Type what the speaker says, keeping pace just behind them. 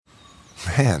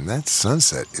Man, that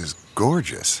sunset is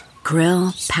gorgeous.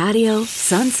 Grill, patio,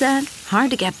 sunset.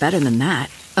 Hard to get better than that.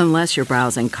 Unless you're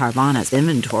browsing Carvana's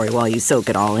inventory while you soak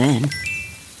it all in.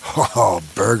 Oh,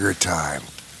 burger time.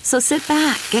 So sit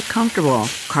back, get comfortable.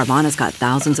 Carvana's got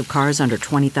thousands of cars under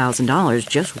 $20,000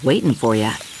 just waiting for you.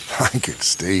 I could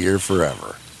stay here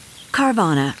forever.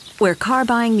 Carvana, where car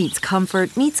buying meets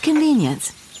comfort meets convenience.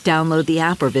 Download the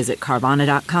app or visit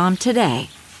Carvana.com today.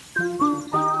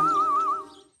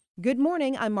 Good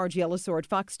morning, I'm Margie Ellisor at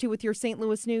Fox 2 with your St.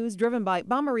 Louis news, driven by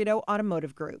Bomarito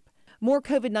Automotive Group. More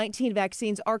COVID-19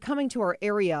 vaccines are coming to our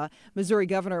area. Missouri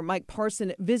Governor Mike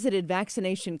Parson visited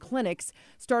vaccination clinics.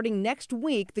 Starting next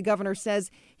week, the governor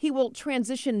says he will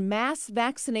transition mass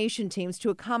vaccination teams to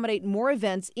accommodate more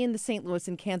events in the St. Louis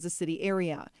and Kansas City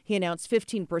area. He announced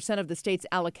 15% of the state's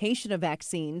allocation of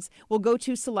vaccines will go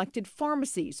to selected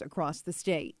pharmacies across the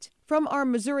state. From our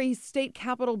Missouri State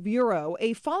Capitol Bureau,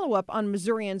 a follow-up on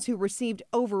Missourians who received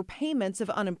overpayments of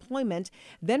unemployment,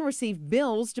 then received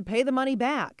bills to pay the money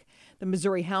back. The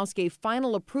Missouri House gave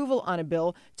final approval on a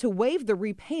bill to waive the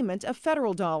repayment of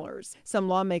federal dollars. Some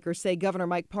lawmakers say Governor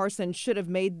Mike Parson should have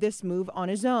made this move on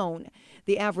his own.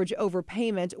 The average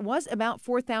overpayment was about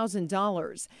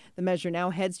 $4,000. The measure now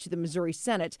heads to the Missouri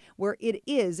Senate, where it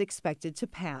is expected to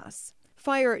pass.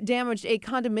 Fire damaged a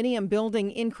condominium building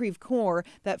in Creve Coeur.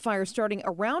 That fire starting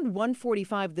around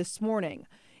 1:45 this morning.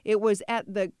 It was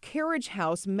at the Carriage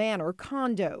House Manor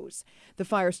condos. The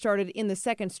fire started in the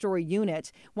second-story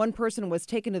unit. One person was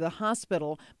taken to the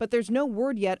hospital, but there's no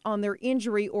word yet on their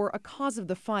injury or a cause of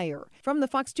the fire. From the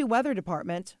Fox 2 Weather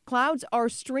Department, clouds are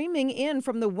streaming in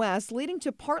from the west, leading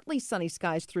to partly sunny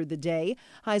skies through the day.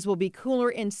 Highs will be cooler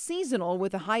and seasonal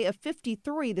with a high of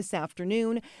 53 this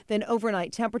afternoon. Then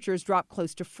overnight temperatures drop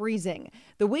close to freezing.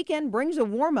 The weekend brings a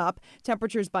warm-up.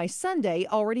 Temperatures by Sunday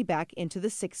already back into the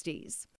 60s.